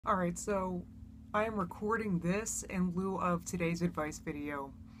Alright, so I am recording this in lieu of today's advice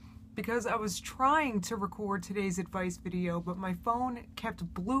video because I was trying to record today's advice video, but my phone kept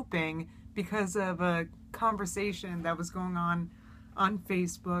blooping because of a conversation that was going on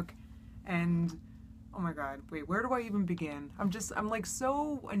Facebook. And oh my god, wait, where do I even begin? I'm like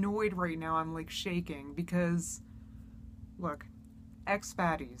so annoyed right now. I'm like shaking because look, Ex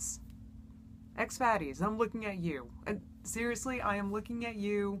Fatties, I'm looking at you. Seriously, I am looking at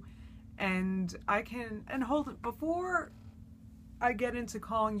you, and hold it, before I get into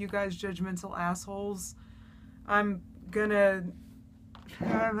calling you guys judgmental assholes, I'm gonna,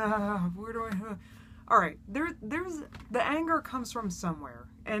 where do I, alright, there's, the anger comes from somewhere,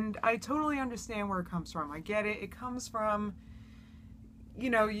 and I totally understand where it comes from. I get it. It comes from,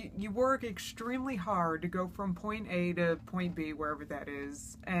 you know, you work extremely hard to go from point A to point B, wherever that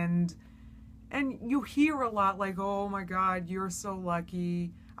is, and you hear a lot like, oh my god, you're so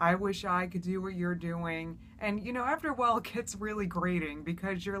lucky, I wish I could do what you're doing. And, you know, after a while it gets really grating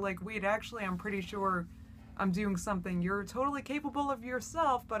because you're like, wait, actually I'm pretty sure I'm doing something you're totally capable of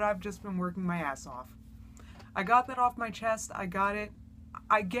yourself, but I've just been working my ass off. I got that off my chest. I got it.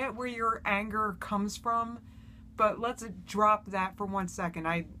 I get where your anger comes from, but let's drop that for 1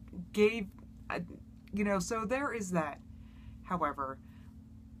 second. So there is that. However,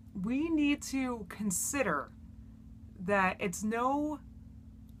 we need to consider that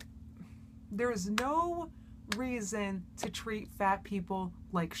there's no reason to treat fat people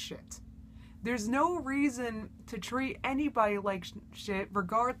like shit. There's no reason to treat anybody like shit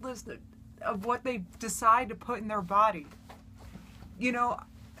regardless of what they decide to put in their body. You know,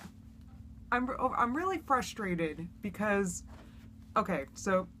 I'm really frustrated because, okay,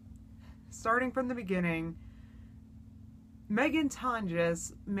 so starting from the beginning, Megan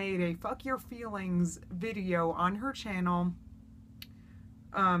Tonjes made a fuck your feelings video on her channel,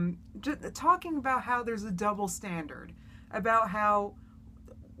 just talking about how there's a double standard, about how,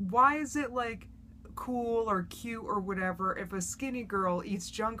 why is it like cool or cute or whatever if a skinny girl eats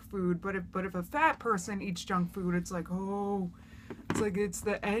junk food, but if a fat person eats junk food, it's like, oh, it's like it's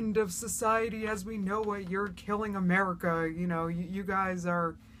the end of society as we know it, you're killing America, you know, you guys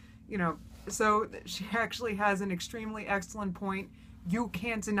are, you know. So she actually has an extremely excellent point. You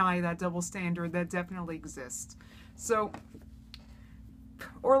can't deny that double standard that definitely exists. So,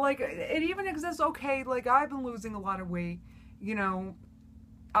 or like, it even exists, okay, like I've been losing a lot of weight, you know,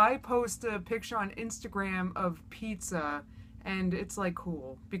 I post a picture on Instagram of pizza and it's like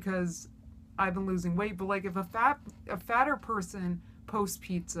cool because I've been losing weight, but like if a fatter person posts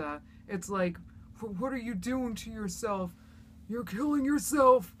pizza, it's like, what are you doing to yourself? You're killing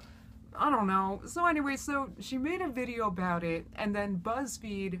yourself. I don't know. So anyway, so she made a video about it, and then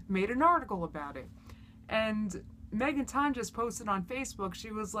BuzzFeed made an article about it. And Megan Tonjes posted on Facebook,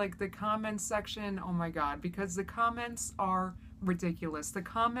 she was like, the comments section, oh my god, because the comments are ridiculous. The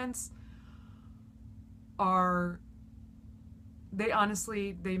comments are, they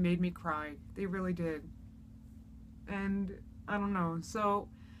made me cry. They really did. And I don't know. So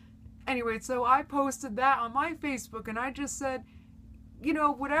anyway, so I posted that on my Facebook, and I just said, you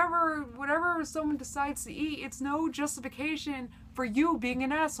know, whatever someone decides to eat, it's no justification for you being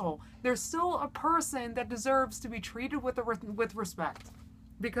an asshole. There's still a person that deserves to be treated with respect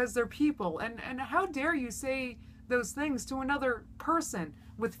because they're people. And how dare you say those things to another person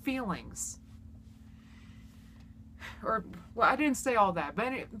with feelings? Or, well, I didn't say all that,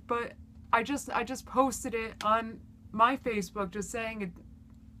 but I just posted it on my Facebook, just saying it.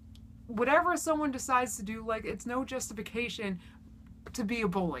 Whatever someone decides to do, like, it's no justification to be a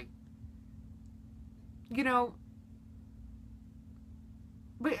bully. You know,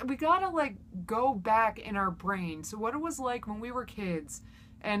 we gotta like go back in our brain to what it was like when we were kids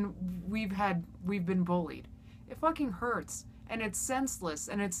and we've been bullied. It fucking hurts, and it's senseless,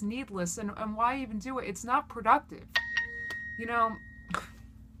 and it's needless, and why even do it? It's not productive. You know, oh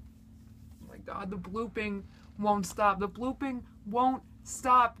my god, the blooping won't stop. The blooping won't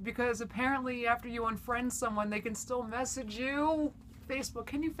stop because apparently after you unfriend someone, they can still message you. Facebook,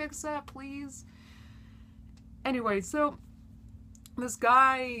 can you fix that, please? Anyway, so this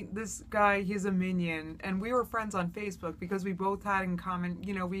guy, he's a minion, and we were friends on Facebook because we both had in common,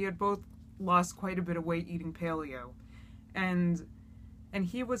 you know, we had both lost quite a bit of weight eating paleo. And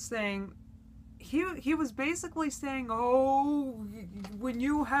he was saying, he was basically saying, oh, when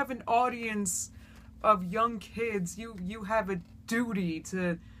you have an audience of young kids, you have a duty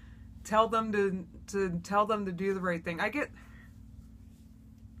to tell them to do the right thing. I get,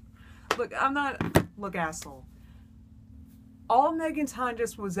 look, asshole. All Megan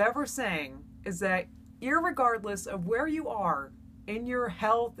Tonjes was ever saying is that irregardless of where you are in your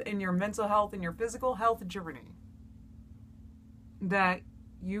health, in your mental health, in your physical health journey, that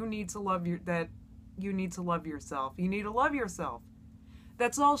you need to love yourself. You need to love yourself.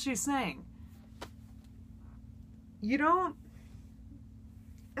 That's all she's saying. You don't,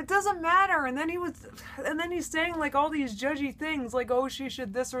 it doesn't matter. And then he's saying like all these judgy things like, oh, she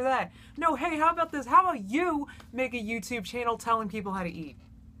should this or that. No, hey, how about this? How about you make a YouTube channel telling people how to eat?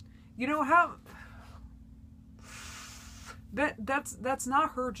 You know how that's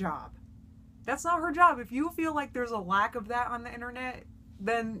not her job. That's not her job. If you feel like there's a lack of that on the internet,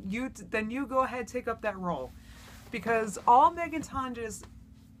 then you go ahead, take up that role. Because all Megan Tonjes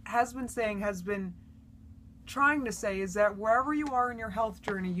has been trying to say is that wherever you are in your health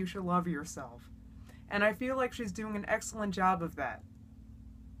journey, you should love yourself. And I feel like she's doing an excellent job of that.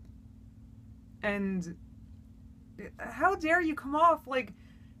 And how dare you come off like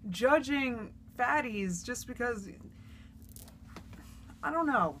judging fatties just because, I don't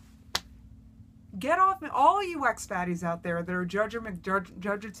know. Get off, all you ex-fatties out there that are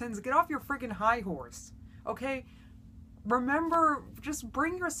Judgertons, get off your freaking high horse, okay? Remember, just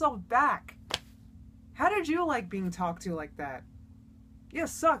bring yourself back. How did you like being talked to like that? Yeah,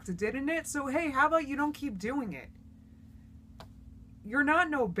 sucked, didn't it? So hey, how about you don't keep doing it? You're not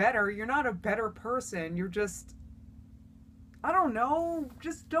no better. You're not a better person. You're just, I don't know,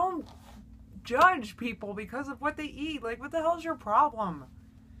 just don't judge people because of what they eat. Like, what the hell's your problem?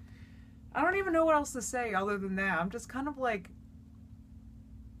 I don't even know what else to say other than that. I'm just kind of like,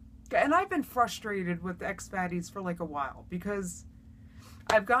 and I've been frustrated with Ex Fatties for like a while because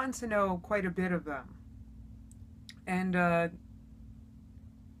I've gotten to know quite a bit of them. And,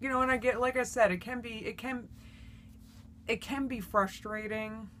 you know, and I get, like I said, it can be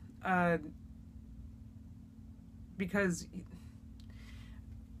frustrating, because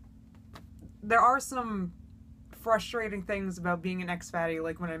there are some frustrating things about being an ex-fatty,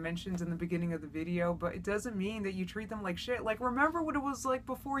 like when I mentioned in the beginning of the video, but it doesn't mean that you treat them like shit. Like, remember what it was like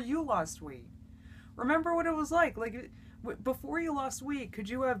before you lost weight. Remember what it was like. Like, before you lost weight, could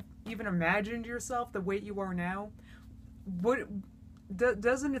you have even imagined yourself the weight you are now?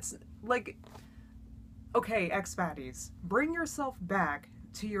 Doesn't it, like, okay, ex-fatties, bring yourself back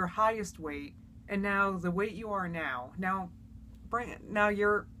to your highest weight, and now the weight you are now. Now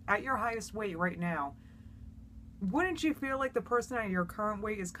you're at your highest weight right now. Wouldn't you feel like the person at your current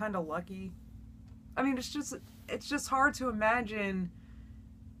weight is kind of lucky? I mean, it's just hard to imagine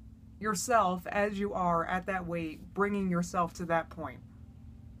yourself as you are at that weight, bringing yourself to that point.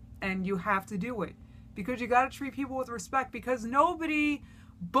 And you have to do it because you got to treat people with respect, because nobody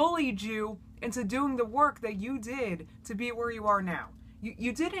bullied you into doing the work that you did to be where you are now.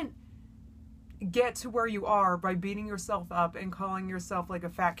 You didn't get to where you are by beating yourself up and calling yourself like a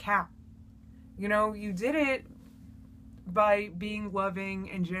fat cat. You know, you did it by being loving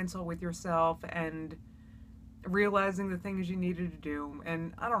and gentle with yourself and realizing the things you needed to do.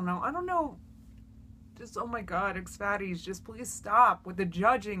 And I don't know, just, oh my God, ex-fatties, just please stop with the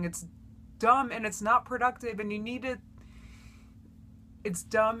judging. It's dumb and it's not productive, and you need to, it's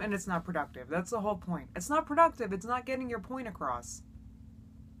dumb and it's not productive. That's the whole point. It's not productive. It's not getting your point across.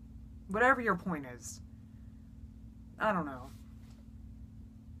 Whatever your point is. I don't know.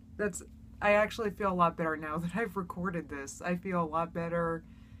 I actually feel a lot better now that I've recorded this. I feel a lot better.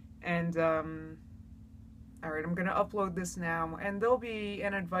 And, alright, I'm going to upload this now. And there'll be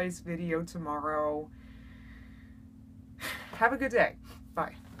an advice video tomorrow. Have a good day.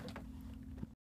 Bye.